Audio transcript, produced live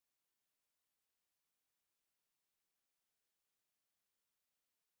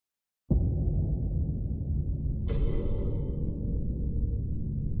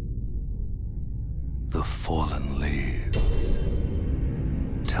The fallen leaves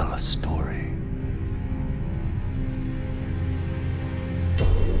tell a story.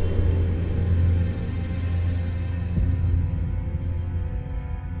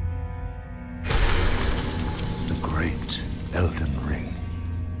 The great Elden Ring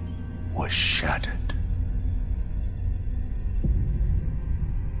was shattered.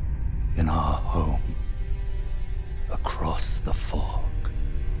 In our home, across the fog,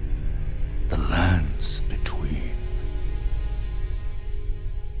 the lands between.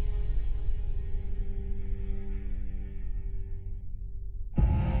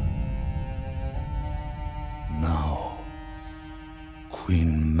 Now,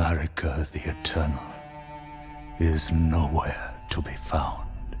 Queen Marika the Eternal is nowhere to be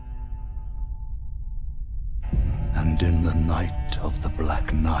found. And in the night of the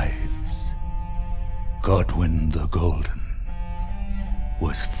Black Knives, Godwyn the Golden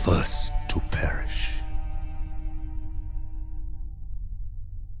was first to perish.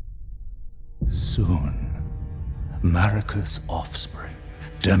 Soon, Marika's offspring,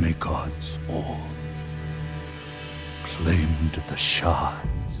 demigods all, claimed the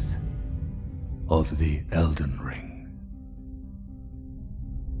shards of the Elden Ring.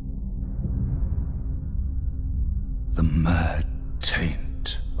 The mad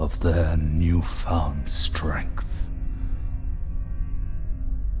taint of their newfound strength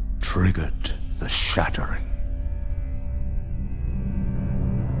triggered the shattering.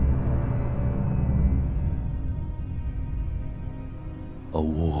 A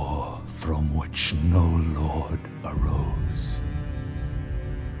war from which no lord arose.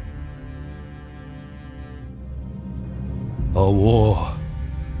 A war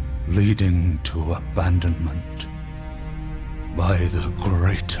leading to abandonment by the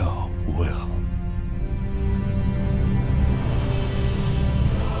greater will.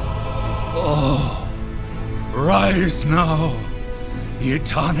 Oh, rise now, ye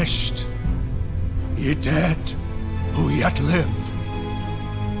tarnished, ye dead who yet live.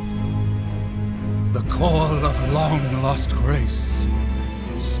 The call of long-lost grace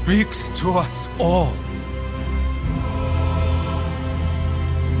speaks to us all.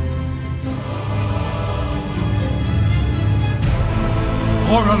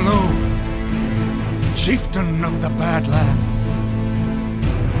 Horalu, chieftain of the Badlands,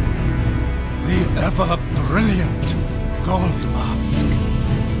 the ever-brilliant Gold Mask.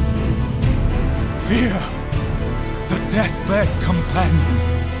 Fear, the deathbed companion,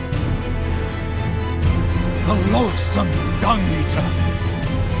 the loathsome Dung-Eater,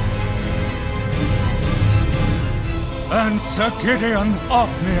 and Sir Gideon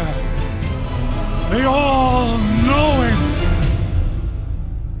Othmere, the all-knowing.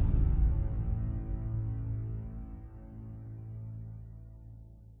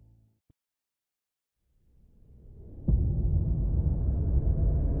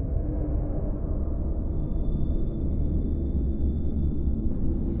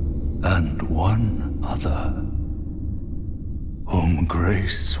 And one other, whom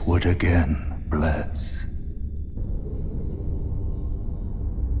grace would again bless,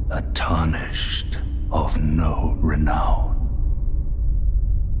 a tarnished of no renown.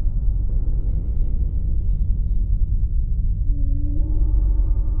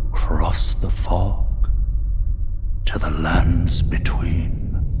 Cross the fog to the lands between,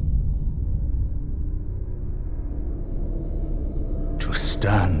 to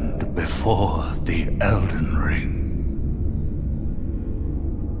stand before the Elden Ring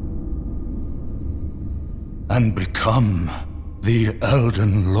and become the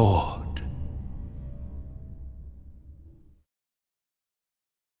Elden Lord.